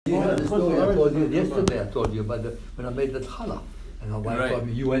Yeah, the story I told you yesterday. I told you about when I made that challah, and my wife told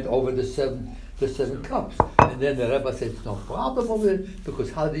me you went over the seven cups, and then the Rebbe said no problem over it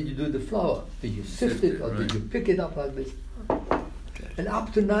because how did you do the flour? Did you sift it or did you pick it up like this? Okay. And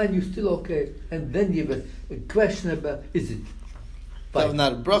up to 9 you're still okay, and then you have a question about is it? But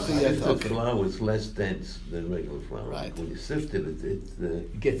not a bracha yet. Okay. Flour is less dense than regular flour. Right. When you sift it,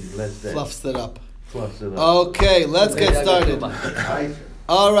 it gets less dense. Fluffs it up. Okay, let's get started.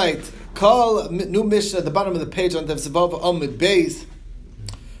 All right. Call new Mishnah at the bottom of the page on Tevzavav Amud Beis.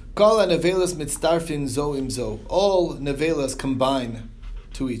 Call a nevelas mitzdarfin zo im zo. All nevelas combine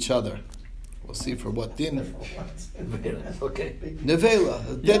to each other. We'll see for what din. Okay.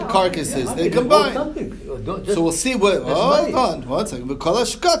 Nevela, dead carcasses, they combine. So we'll see what. Hold on, 1 second. We call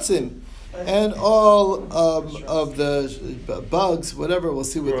shkatzim. And all of the bugs, whatever, we'll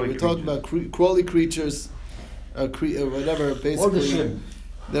see what we're talking about. Crawly creatures, or whatever, basically.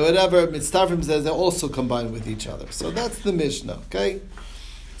 Whatever Mitzdarfim says, they also combine with each other. So that's the Mishnah, okay?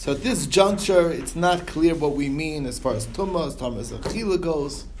 So at this juncture, it's not clear what we mean as far as Tumah, as far as Achila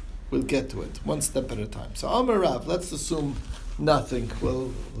goes. We'll get to it, one step at a time. So Amar Rav, let's assume nothing.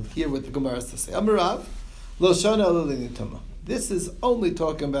 We'll hear what the Gemara has to say. Amar Rav, Lo Shana Lilini Tumah. This is only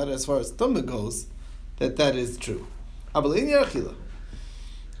talking about as far as Tumah goes, that is true. But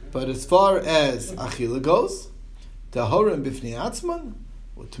as far as Achila goes, Tahorim Bifnei Atzman,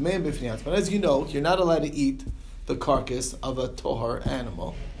 or Tumeim Bifnei Atzman. As you know, you're not allowed to eat the carcass of a Tohar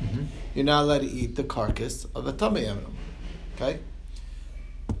animal. Mm-hmm. You're not allowed to eat the carcass of a Tamei animal. Okay?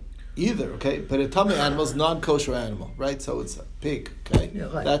 Either, okay? But a Tamei animal is non-kosher animal, right? So it's a pig, okay? Yeah,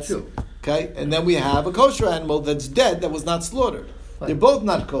 right. That's true. Okay? And then we have a kosher animal that's dead, that was not slaughtered. Right. They're both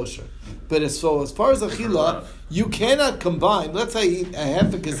not kosher. But as far as Achila, you cannot combine, let's say I eat a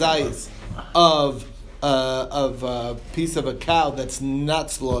half a kazayas of a piece of a cow that's not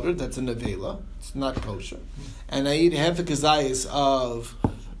slaughtered, that's a nevela, it's not kosher, and I eat half a kazayas of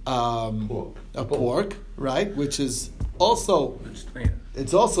pork, right, which is also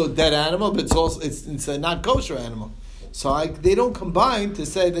it's also a dead animal, but it's a not kosher animal. So they don't combine to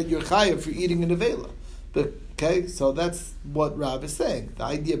say that you're chayav for eating a nevela. But okay, so that's what Rav is saying. The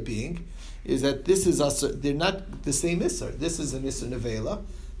idea being is that this is they're not the same isser. This is an isser nevela.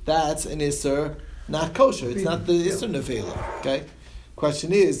 That's an isser not kosher. It's not the isser nevela. Okay.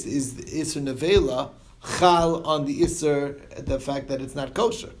 Question is the isser nevela chal on the isser, the fact that it's not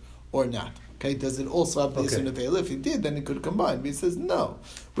kosher or not? Okay. Does it also have the isser nevela? If it did, then it could combine. But he says no.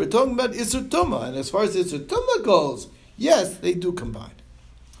 We're talking about isser tumah, and as far as isser tumah goes, yes, they do combine.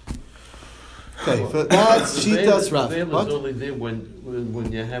 Okay, but that's Shitas Rav. What? Is only there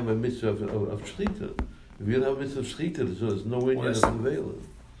when you have a mitzvah of shchita. If you don't have a mitzvah of shchita, so there's no way you're available.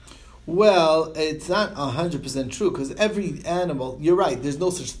 Well, it's not 100% true because every animal. You're right. There's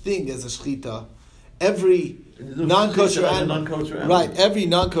no such thing as a shchita. Every non-kosher animal, right? Every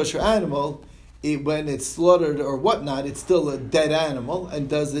non-kosher animal, when it's slaughtered or whatnot, it's still a dead animal. And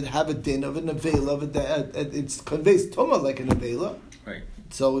does it have a din of a nevela? It conveys tumah like a nevela. Right.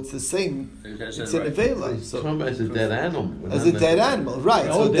 So it's the same. It's a nevela. So as a dead animal. As a dead animal, right?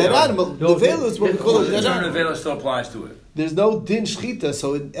 So dead animal. Nevela is what we call a dead animal. Nevela still applies to it. There's no din shchita,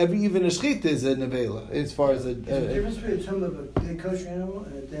 so even a shchita is a nevela as far as a. Is there a difference between a tumah of a dead kosher animal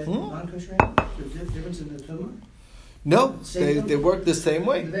and a dead non-kosher animal? Is there a difference in the tumah? No, they work the same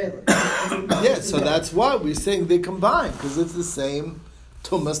way. Yeah, so that's why we're saying they combine because it's the same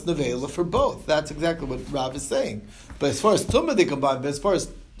tumas nevela for both. That's exactly what Rav is saying. But as far as tumah they combine, but as far as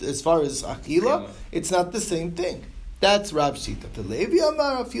achila, it's not the same thing. That's Rav Shita. The Levi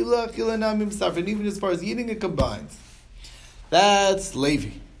Amar Afila Achila Namim Safar, and even as far as eating it combines. That's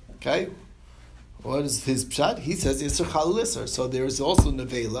Levi. Okay? What is his pshat? He says Yisr Chal Isser. So there is also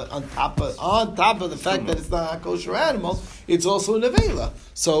nevela on top of the fact that it's not a kosher animal. It's also a nevela.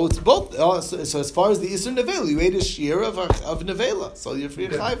 So it's both. So as far as the Isser nevela, you ate a shear of nevela. So you're free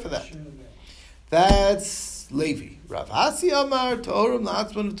chai for that. That's Levi. Rav Asi Amar Torim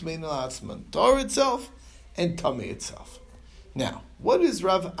La'atzman U'Tmein La'atzman. Torah itself and tummy itself. Now, what is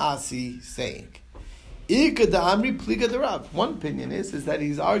Rav Asi saying? One opinion is that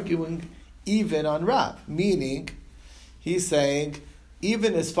he's arguing even on Rav, meaning he's saying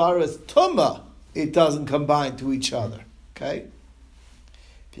even as far as tumah, it doesn't combine to each other. Okay?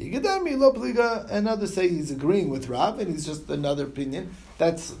 And others say he's agreeing with Rav, and he's just another opinion.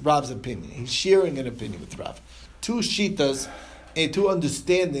 That's Rav's opinion. He's sharing an opinion with Rav. Two shitas and two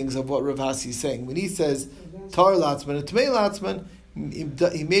understandings of what Rav Asi is saying. When he says tar latzman and tmei latzman,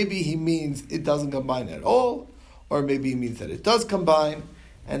 maybe he means it doesn't combine at all, or maybe he means that it does combine,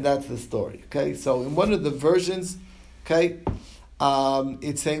 and that's the story. Okay, so in one of the versions, okay,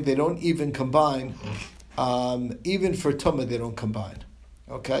 it's saying they don't even combine. Even for Tumah, they don't combine.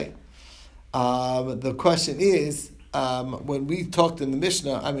 Okay? The question is, when we talked in the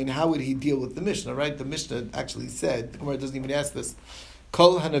Mishnah, how would he deal with the Mishnah, right? The Mishnah actually said, the Gemara doesn't even ask this,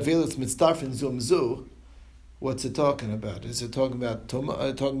 Kol hanavelos mitzdarfin zumzu. What's it talking about? Is it talking about Tumah,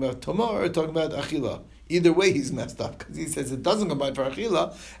 or talking about Achila? Either way, he's messed up, because he says it doesn't combine for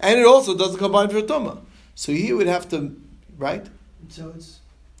Achila, and it also doesn't combine for Tumah. So he would have to, right?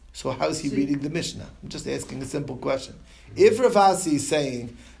 So how's he reading the Mishnah? I'm just asking a simple question. If Rav Asi is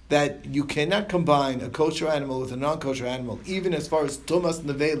saying that you cannot combine a kosher animal with a non-kosher animal, even as far as Tumas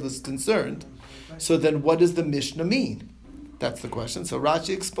Nevel is concerned, so then what does the Mishnah mean? That's the question. So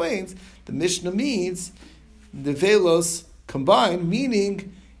Rashi explains, the Mishnah means Nevelos combined,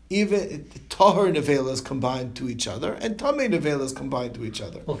 meaning even Tahor Nevelos combined to each other, and Tameh Nevelos combined to each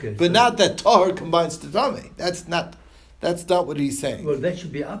other. Okay, but not that Tahor combines to Tameh. That's not what he's saying. Well, that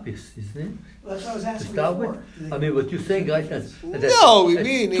should be obvious, isn't it? Well, that's what I was asking start before. what you're saying, right? No, we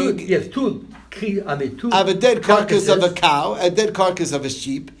mean two. I have a dead carcass of a cow, a dead carcass of a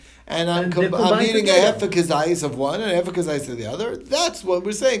sheep, and I'm eating a heifer kazayis of one and a heifer kazayis of the other. That's what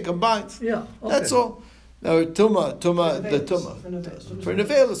we're saying, combines. Yeah, okay. That's all. No, the tumah for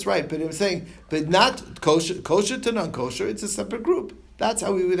nevelos, right? But I'm saying, but not kosher to non-kosher. It's a separate group. That's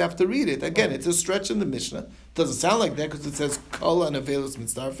how we would have to read it. Again, it's a stretch in the Mishnah. Doesn't sound like that because it says kol hanavelos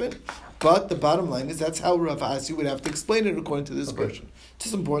mitzdarfin. But the bottom line is that's how Rav Asi would have to explain it according to this version. It's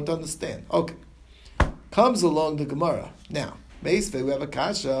just important to understand. Okay, comes along the Gemara now. Meisvei, we have a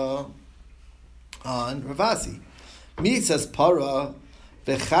kasha on Rav Asi. Mitzas para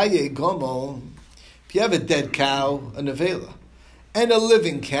v'chaye gomel. If you have a dead cow, a nevela, and a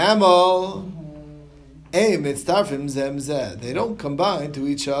living camel, they don't combine to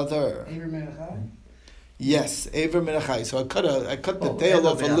each other. Yes, Aver Menachai. So I cut the tail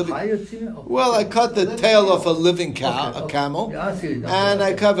off a living. Well, I cut the tail off a living cow, a camel, and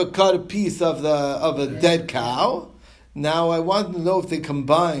I cut a piece of a dead cow. Now I want to know if they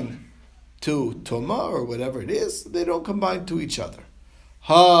combine to Tumah or whatever it is. They don't combine to each other.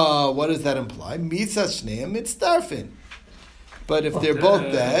 What does that imply? Mitzas shneim mitzdarfin. But if they're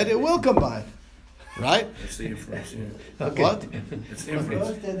both dead, it will combine. Right? That's the inference. Yeah. Okay. What? That's the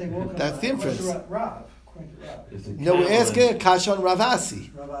inference. That's the inference. Rav. No, we're asking a kasha on Rav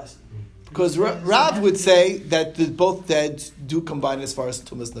Asi. Because Rav would say that both dead do combine as far as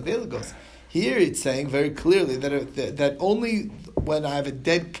Tumas Nevela goes. Here it's saying very clearly that only when I have a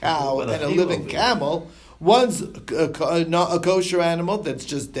dead cow and a living camel, one's a kosher animal that's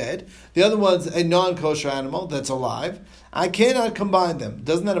just dead. The other one's a non-kosher animal that's alive. I cannot combine them.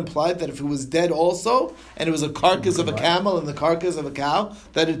 Doesn't that imply that if it was dead also, and it was a carcass of a camel and the carcass of a cow,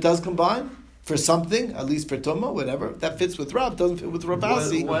 that it does combine? For something, at least for Tumah, whatever. That fits with Rav, doesn't fit with Rav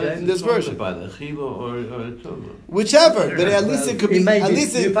Asi in this version. By the Chiva or Tumah? Whichever, but at least it could be, at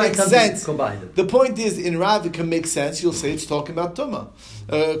least it makes sense. The point is, in Rav, it can make sense. You'll say it's talking about Tumah.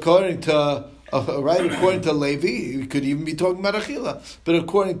 According to Levi, it could even be talking about Achila. But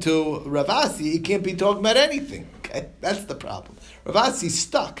according to Rav Asi, it can't be talking about anything. Okay, that's the problem. Rav Asi's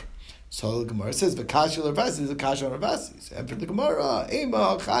stuck. So the Gemara says, "V'kasha Rav Asi is a kasha on Rav Asi." And for the Gemara,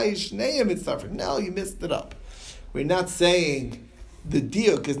 "Ema chayish neim mitzdarfin." No, you missed it up. We're not saying the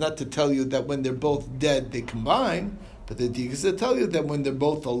diuk is not to tell you that when they're both dead they combine, but the diuk is to tell you that when they're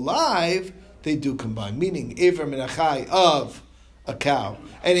both alive they do combine. Meaning, Ever Menachai of a cow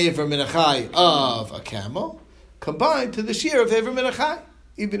and Ever Menachai of a camel combine to the shear of Ever Menachai.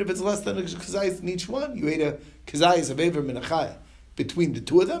 Even if it's less than a kazayis in each one, you ate a kazayis of Ever Menachai between the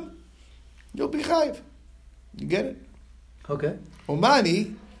two of them, you'll be chayiv. You get it? Okay.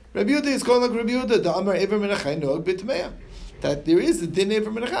 Omani, Rabbi Yehuda is called like Rabbi Yehuda, the Amar Ever Menachai Noag B'Tmeya. That there is a din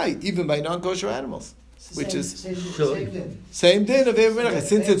Ever Menachai, even by non-kosher animals. Which is same din of Ever Menachai.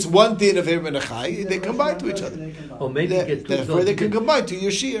 Since it's one din of Ever Menachai, they combine to each other. Or maybe get two. Therefore, they can combine to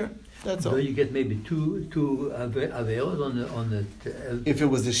your shear. That's all. So you get maybe two averos on the. If it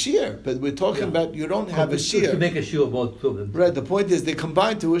was a shear, but we're talking about you don't have a shear to make a shear about two of them. Right. The point is they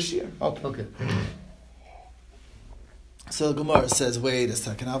combine to a shear. Okay. So the Gemara says, wait a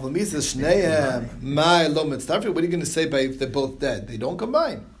second. What are you going to say by if they're both dead? They don't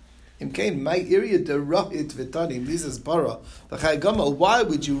combine. Why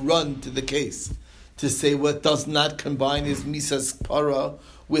would you run to the case to say what does not combine is misas para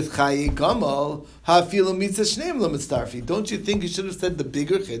with chayi gamal? Hafilu misas shneim lemitzdarfi. Don't you think you should have said the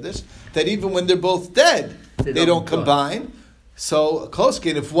bigger chiddush that even when they're both dead, they don't combine? So,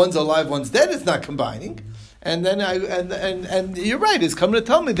 Kolshkin, if one's alive, one's dead, it's not combining. And then and you're right. It's coming to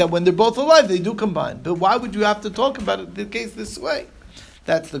tell me that when they're both alive, they do combine. But why would you have to talk about it, the case this way?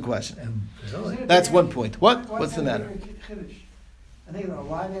 That's the question. That's one point. What's the matter? I think a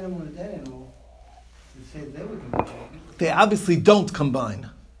live animal and a dead animal. They say they would combine. They obviously don't combine.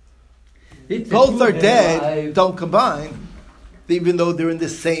 It's Both are dead, alive. don't combine, even though they're in the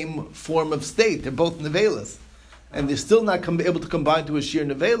same form of state. They're both nevelas. And they're still not able to combine to a sheer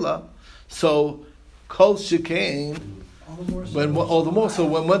nevela. So, kol shekain, all the more. So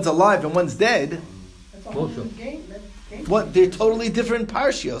when one's alive and one's dead, That's a whole new game. what? They're totally different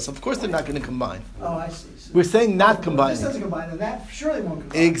parshios. Of course they're not going to combine. Oh, I see. So We're saying not this combining. doesn't combine, and that surely won't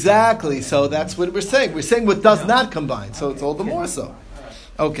combine. Exactly. So that's what we're saying. We're saying what does not combine. So it's all the more so.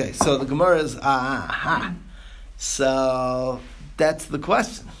 Okay, so the Gemara is, So that's the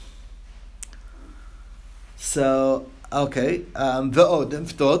question. So, okay.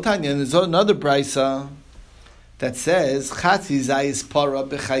 There's another brisa that says, Chatzi zayis para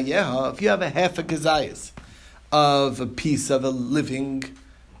b'chayeha. If you have a half a kazayis of a piece of a living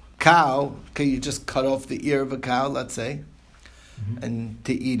cow, okay, you just cut off the ear of a cow, let's say, and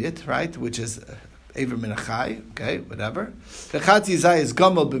to eat it, right, which is Ever min achai, okay, whatever. Kachatzi zayis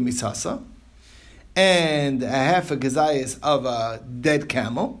gomel b'misasa, and a half a gazayis of a dead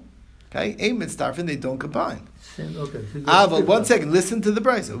camel, okay, a mitzdarfin, they don't combine. Aval, one second, listen to the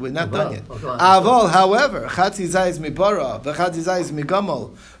brisa. We're not done yet. Aval, however, chatzi zayis mibara, v'chatzi zayis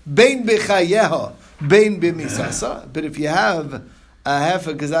migomel, bein b'chayeha, bein b'misasa. But if you have a half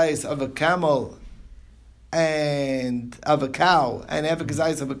a gazayis of a camel and of a cow and half a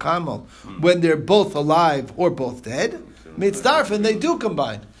gazayis of a camel, when they're both alive or both dead, mitzdarfin, they do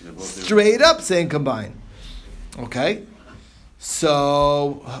combine. Straight up saying combine. Okay?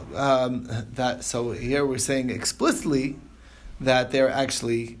 So so here we're saying explicitly that they're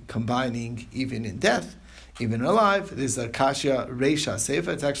actually combining even in death, even alive. There's a kasha reisha seifa.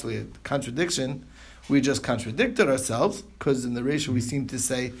 It's actually a contradiction. We just contradicted ourselves because in the reisha we seem to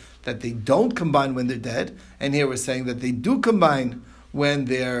say that they don't combine when they're dead, and here we're saying that they do combine when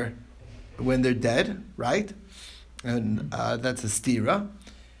they're dead, right? And that's a stira.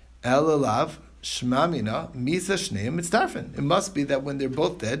 Elalav. Shmamina, Misa Shneim, Mitzdarfin. It must be that when they're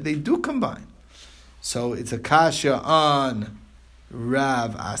both dead, they do combine. So it's a kasha on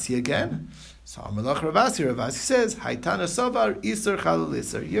Rav Asi again. So Amalach Rav Asi says, Haitana Savar, Isser Chalal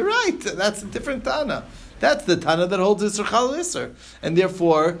Isser. You're right, that's a different Tana. That's the Tana that holds Isser Chalal Isser. And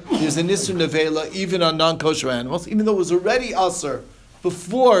therefore, there's an Isser Nevela even on non-kosher animals, even though it was already Asr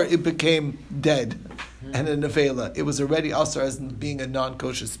before it became dead and a Nevela. It was already Asr as being a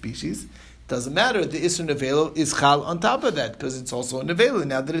non-kosher species. Doesn't matter. The Isser Nevela is Chal on top of that because it's also a Nevela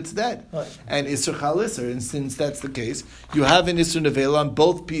now that it's dead. Right. And Isser Chal Isser. And since that's the case, you have an Isser Nevela on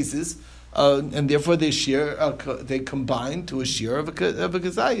both pieces, and therefore they they combine to a shear of a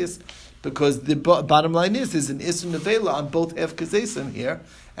Kazayas, because the bottom line is there's an Isser Nevela on both half Kazasim here,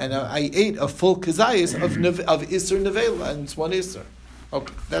 and I ate a full Kazayas of Isser Nevela, and it's one Isser.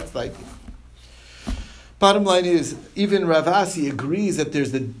 Okay, that's the idea. Bottom line is, even Rav Asi agrees that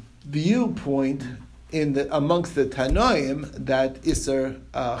there's the viewpoint amongst the Tanoim that Isser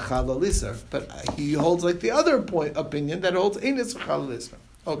Chalal Isser, but he holds like the other opinion that holds Ein Isser Chalal Isser.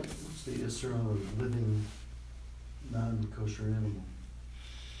 Okay. What's the Isser on a living, non-kosher animal?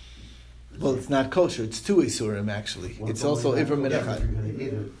 Well, it's not kosher. It's two Isurim actually. It's also Ivr Min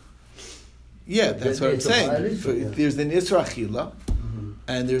Echad. Yeah, that's what I'm saying. There's an Isser Achila.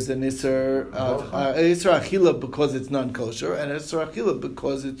 And there's an Isser Achila because it's non-kosher, and an Isser Achila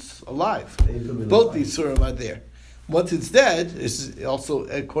because it's alive. Both these Isurim are there. Once it's dead, it's also,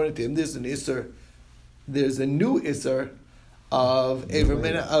 according to him, there's an Isser, there's a new Isser of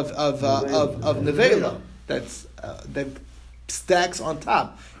Nevela that stacks on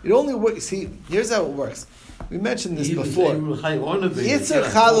top. It only works. See, here's how it works. We mentioned this before. Isser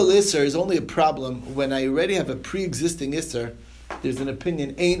Chalal Isser is only a problem when I already have a pre-existing Isser. There's an opinion,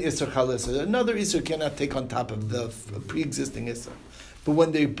 Ein Isser Chal Isser. Another Isser cannot take on top of the pre-existing Isser. But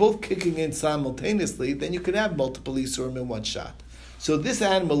when they're both kicking in simultaneously, then you can have multiple Issurim in one shot. So this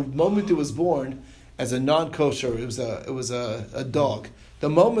animal, the moment it was born as a non-kosher, it was a dog. The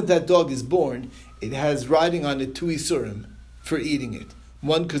moment that dog is born, it has riding on it two Issurim for eating it.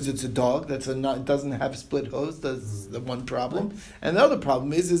 One, because it's a dog, it doesn't have split hose, that's the one problem. And the other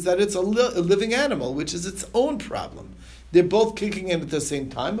problem is that it's a living animal, which is its own problem. They're both kicking in at the same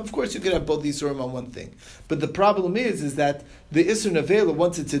time. Of course, you could have both Isurim on one thing. But the problem is that the Isser Nevela,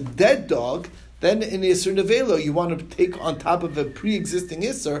 once it's a dead dog, then in Isser Nevela, you want to take on top of a pre-existing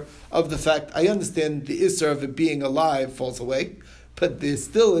Isser of the fact, I understand the Isser of it being alive falls away, but there's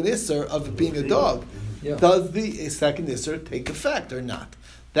still an Isser of it being a dog. does the second Isser take effect or not?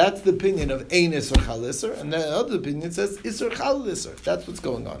 That's the opinion of Ein Isser Chal Isser, and the other opinion says Isser Chal Isser. That's what's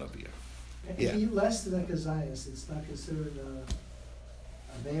going on over here. If Yeah. you eat less than a kazayas, it's not considered a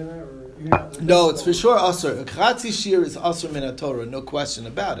Bela or you're not. No, it's for sure Asr. Chatzi Shir is Asr Min Torah, no question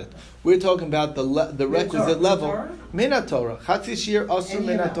about it. We're talking about the requisite level. Min Torah. Chatzi Shir Asr Any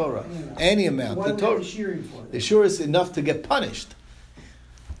Min amount, Torah. any Any amount. What The are Torah. the shearing for? The Shir is enough to get punished.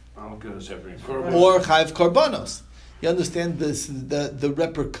 I'm going to separate. Or Chayv Korbanos. You understand this? The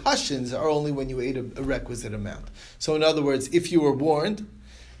repercussions are only when you ate a requisite amount. So in other words, if you were warned,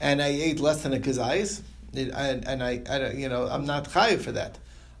 and I ate less than a kazayis, and I I'm not chayiv for that.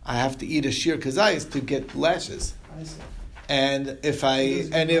 I have to eat a shir kazayis to get lashes. I see. And if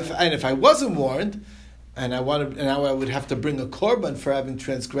I wasn't warned, and I would have to bring a korban for having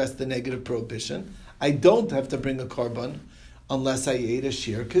transgressed the negative prohibition. I don't have to bring a korban unless I ate a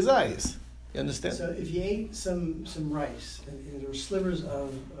shir kazayis. You understand? So if you ate some rice, and there were slivers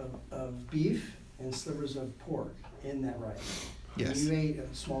of beef and slivers of pork in that rice. Yes. And you ate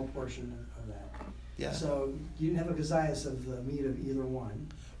a small portion of that. Yeah. So you didn't have a kazayas of the meat of either one.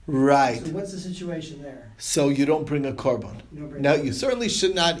 Right. So what's the situation there? So you don't bring a korban. No, you certainly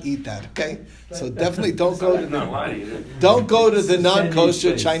should not eat that. Okay, so definitely don't go to the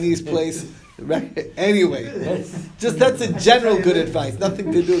non-kosher Chinese place. Anyway, that's a general good advice.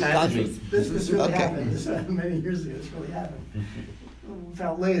 Nothing to do with conscience. This really Okay. happened. This many years ago. This really happened. We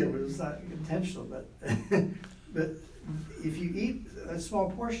found later, but it was not intentional. But but if you eat a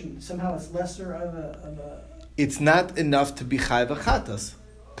small portion, somehow it's lesser of a. It's not enough to be chayv chatas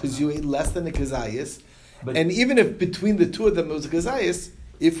because you ate less than a kazayis, and even if between the two of them it was a kazayis,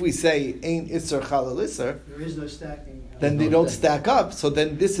 if we say ein isser chalal isser, There is no stacking. then they don't stack up. So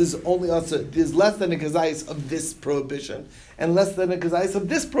then this is only also there's less than a kazayis of this prohibition and less than a kazayis of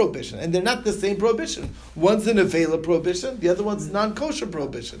this prohibition, and they're not the same prohibition. One's an avela prohibition, the other one's non-kosher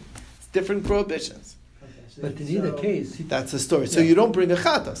prohibition. It's different prohibitions. So- But in either so- case, That's the story. So you don't bring a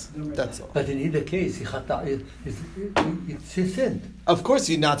chatas. That's all. but in either case, it's sinned. Of course,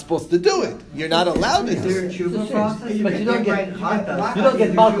 you're not supposed to do it. You're not allowed to Is do there a it. tshuva process? But you don't get Chatas. you don't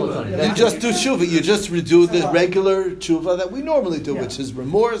get malchus on it. You just do tshuva. You just do the regular tshuva that we normally do, which is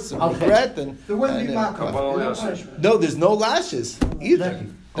remorse and Okay. regret and. There wouldn't be and, makam. well, No yes. punishment. No, there's no lashes either. Exactly.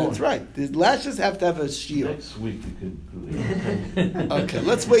 That's right. The lashes have to have a shield. Next week you can. Okay,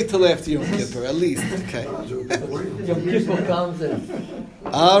 let's wait till after Yom Kippur, at least. Okay. Yom Kippur comes and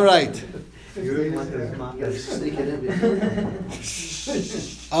All right.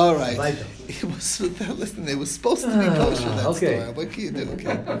 All right. It was, listen, it was supposed to be kosher, that Okay. story. What can you do?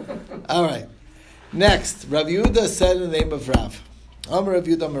 Okay. All right. Next, Rav Yehuda said in the name of Rav. Amar Rav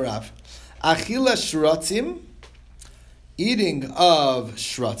Yehuda Amar Rav. Achila shratzim, eating of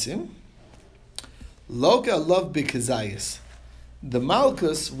shratzim, loka love bikazayis. The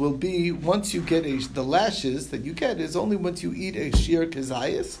malchus will be once you get the lashes that you get is only once you eat a shir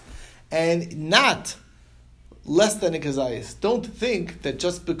kazayis, and not less than a kazayis. Don't think that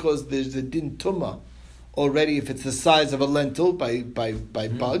just because there's a din tumah already, if it's the size of a lentil by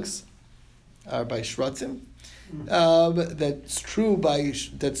bugs or by shratzim,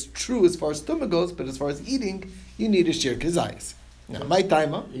 that's true as far as tumah goes. But as far as eating, you need a shir kazayis. Now, my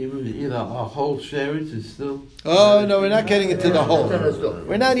timer. Even if you eat a whole sherry, it's still. Oh no, we're not getting into the whole. Understood.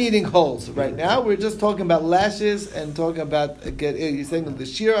 We're not eating wholes right now. We're just talking about lashes and talking about you're saying the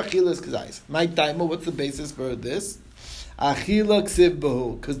shir achilas kazayis. My timer. What's the basis for this? Achila ksiv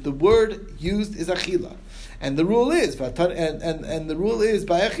behu, because the word used is achila, and the rule is and the rule is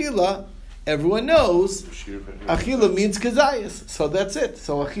by achila. Everyone knows achila means kazayis, so that's it.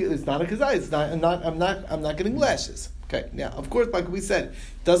 So achila is not a kazayis. I'm not getting lashes. Okay. Now, of course, like we said,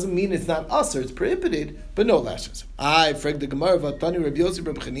 doesn't mean it's not usher. It's prohibited, but no lashes. I frag the Gemara Vatani Rabbi Yosef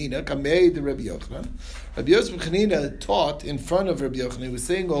Rabbi Chanina Kamei the Rabbi Yochanan. Rabbi Yosef Chanina taught in front of Rabbi Yochanan. He was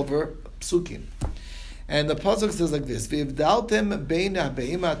saying over psukim, and the pasuk says like this: "V'ivdaltem beina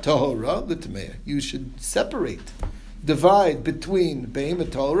beima tahora l'tameya." You should separate, divide between beima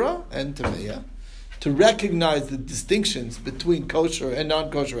tahora and tameya, to recognize the distinctions between kosher and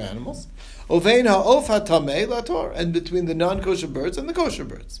non-kosher animals. And between the non-kosher birds and the kosher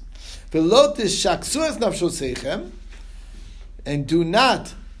birds. And do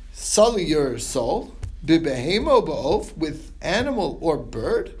not sully your soul with animal or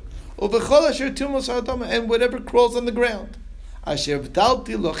bird, and whatever crawls on the ground.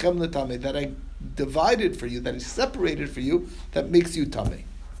 That I divided for you, that is separated for you, that makes you tameh.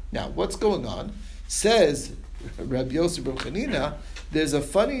 Now, what's going on? Says Rabbi Yosef Bar Chanina, there's a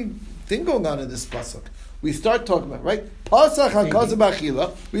funny thing going on in this pasuk. We start talking about, right? Pasach HaKazim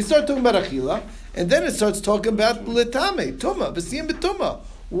Achila. We start talking about Achila, And then it starts talking about L'tame, Tuma, V'siyim B'tuma.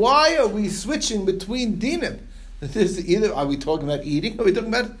 Why are we switching between dinim? Are we talking about eating, or are we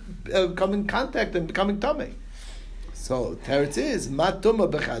talking about coming in contact and becoming tummy? So teretz is matuma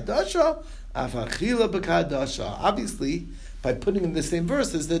b'chadasha, afachila b'chadasha. Obviously, by putting in the same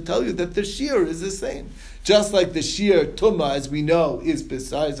verses, they tell you that the shear is the same. Just like the shear tuma, as we know, is the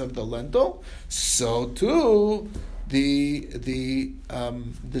size of the lentil, so too the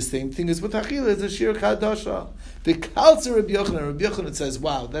same thing is with achila, is the shear chadasha. The Kalzer Rabbi Yochanan says,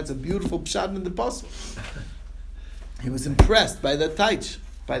 "Wow, that's a beautiful pshat in the pasuk." He was impressed by the taich,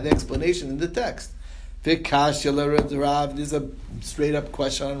 by the explanation in the text. Rav, there's a straight up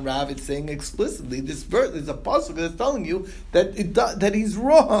question on Rav. It's saying explicitly this verse is a pasuk that's telling you that he's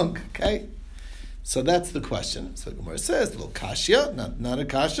wrong. Okay, so that's the question. So Gemara says, "Lo kashya, not a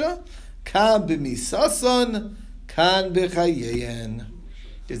kasha. Kan b'misason, kan b'chayeyen."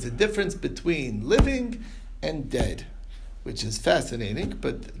 There's a difference between living and dead, which is fascinating.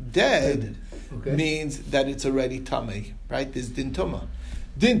 But dead means that it's already tummy, right? There's din tuma.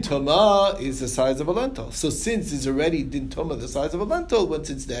 Din tuma is the size of a lentil. So since it's already din tuma the size of a lentil once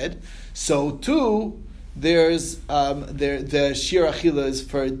it's dead, so too there's the shir achila is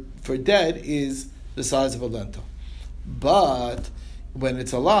for dead is the size of a lentil. But when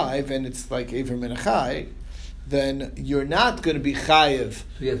it's alive and it's like Ever Menachai, then you're not going to be chayiv. So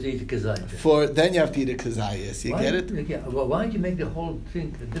you have to eat a kazayis. Then you have to eat a kazayis. You get it? Yeah. Well, why don't you make the whole thing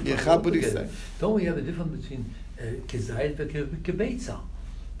different? Yeah, what do you say? Don't we have a difference between kazayis and kibetza?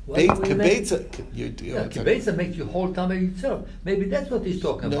 Kibetza makes you whole tamei itself. Maybe that's what he's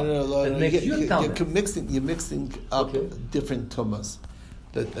talking about. No. It makes You're mixing up different tumas.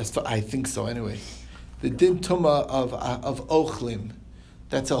 That's I think so. Anyway, the din tuma of ochlim.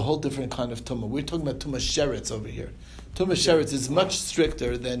 That's a whole different kind of tumah. We're talking about tumah sheretz over here. Tumah sheretz is much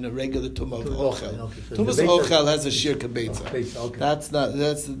stricter than a regular tumah of ochel. So Tumah ochel has a shir kibetza.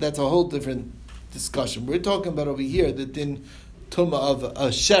 That's a whole different discussion. We're talking about over here the din tumah of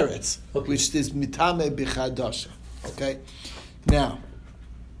a sheretz, which is mitame bichadasha. Okay, now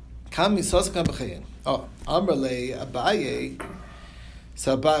kam misas kam b'chayin. Oh, amrle Abaye.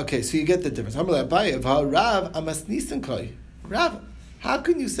 So you get the difference. Amrle Abaye v'harav amasnisin koi Rav. How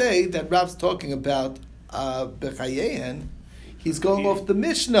can you say that Rav's talking about Bechayein? He's going off the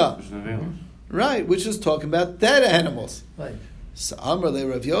Mishnah, right? Which is talking about dead animals. Right. So Amrle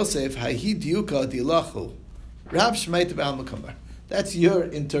Rav Yosef Hahi Diuka Dilachu Rav Shmeit B'Almakamar. That's your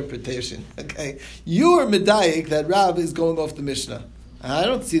interpretation. Okay, you are medayik that Rav is going off the Mishnah. I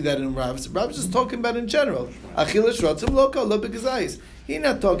don't see that in Rav. Rav is just talking about in general. Achila Shratzim Loka Lo Begazayis. He's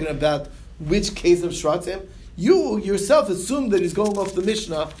not talking about which case of Shratzim. You yourself assumed that he's going off the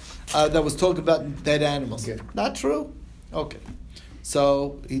Mishnah that was talking about dead animals. Okay. Not true? Okay.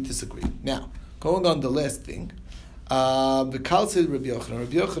 So he disagreed. Now, going on the last thing, the Kal said Rabbi Yochanan.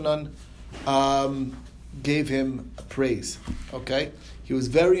 Rabbi Yochanan gave him praise. Okay? He was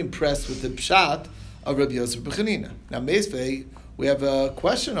very impressed with the pshat of Rabbi Yosef B'Chanina. Now, Meisvei, we have a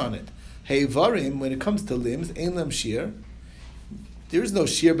question on it. Hey, Varim, when it comes to limbs, Ein Lam Shir, there is no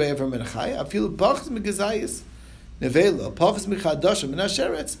shir be'ever menachai. I feel bachs megazayis nevela pachas mechadasha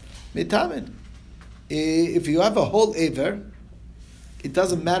menasheretz mitamin. If you have a whole aver, it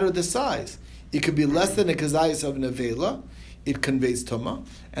doesn't matter the size. It could be less than a kazayis of nevela, it conveys tuma,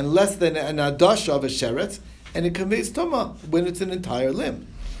 and less than an adasha of a sheretz, and it conveys tuma when it's an entire limb.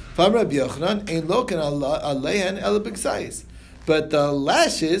 From Rabbi Yochanan, ein loken aleihen ela b'kazayis. But the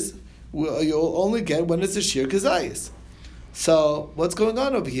lashes you'll only get when it's a shir kazayis. So what's going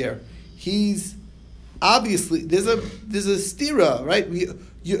on over here? He's obviously there's a stira, right?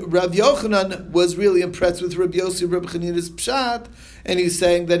 Rav Yochanan was really impressed with Rabbi Yosef Rabbi Chanina's pshat, and he's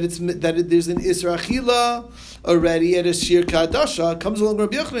saying that there's an Isra Achila already at a shir kadasha. Comes along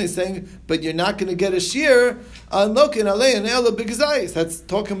Rabbi Yochanan, he's saying, but you're not going to get a shir on lokin alei and ela b'gazayis. That's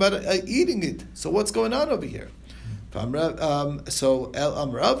talking about eating it. So what's going on over here? So El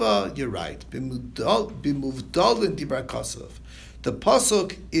Amrava, you're right. Bimuvdalin Dibra Kosov. The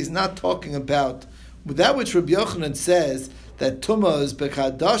pasuk is not talking about that which Rabbi Yochanan says that Tumah is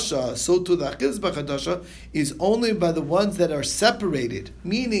Bechadasha, so too the Achil is Bechadasha, is only by the ones that are separated.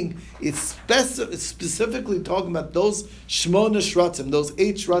 Meaning, it's specifically talking about those Shmona Shratzim, those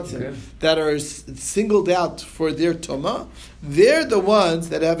 8 Shratzim that are singled out for their Tumah. They're the ones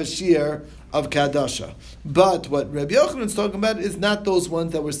that have a shear of Kadasha. But what Rabbi Yochanan is talking about is not those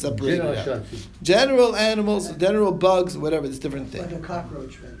ones that were separated out. General animals, general bugs, whatever, it's different thing. Like a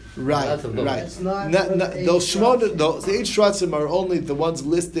cockroach, right? Right. It's not those 8 Shratzim are only the ones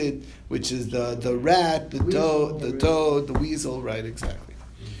listed, which is the rat, the toad, the weasel, right, exactly.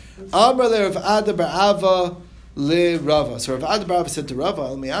 Amar le Rav Ada bar Ava le Rava. So Rav Ada bar Ava said to Rava,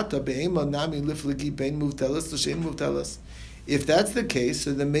 Al mi'ata be'ema nami liflegi bein muvtelas l'shein muvtelas. If that's the case,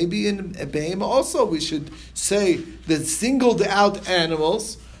 so then maybe in Behema also we should say that singled out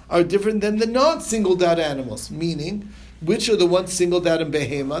animals are different than the non-singled out animals. Meaning, which are the ones singled out in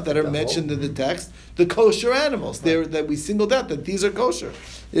Behema that are mentioned in the text? The kosher animals. That we singled out, that these are kosher.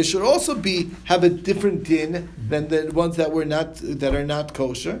 It should also have a different din than the ones that are not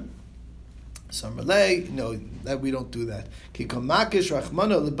kosher. Samalei, no, that we don't do that. Kikamakish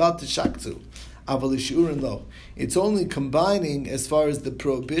rachmana lebal tishaktu. It's only combining as far as the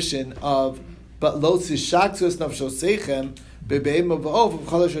prohibition of but that's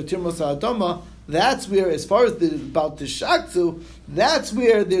where, as far as about the shaktu, that's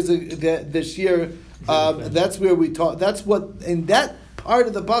where there's the shear. That's where we talk. That's what in that part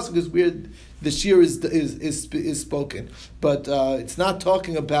of the pasuk is where the shear is spoken. But it's not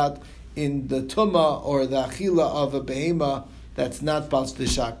talking about in the tumah or the achila of a behema. That's not bas the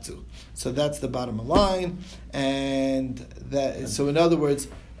shaktu. So that's the bottom line, and that. So in other words,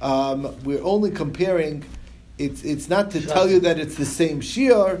 we're only comparing. It's not to tell you that it's the same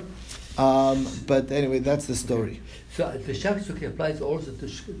shiur, but anyway, that's the story. So the shaktu applies also to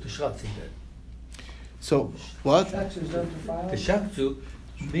shratzim then. So what? The shaktu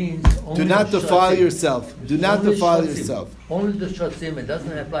means only do not defile yourself. Do not only defile shratzim. yourself. Only the shratzim. It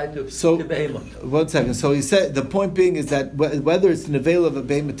doesn't apply to behemoth. 1 second. So he said the point being is that whether it's an avela of a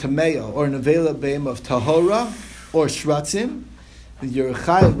behemoth tameo or an avela of a behemoth of tahora or shratzim, you're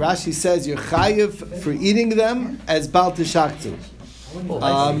chayiv. Rashi says you're chayiv for eating them as bal tishaktu.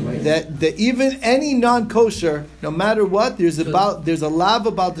 That even any non-kosher, no matter what, there's a lav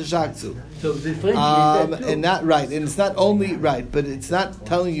about the shaktu. So differentiate and not right, and it's not only right, but it's not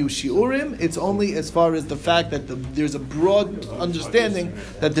telling you shiurim. It's only as far as the fact that there's a broad understanding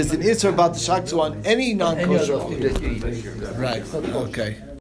that there's an isser about the shaktu on any non-kosher. Any other thing that you eat. Right. Okay.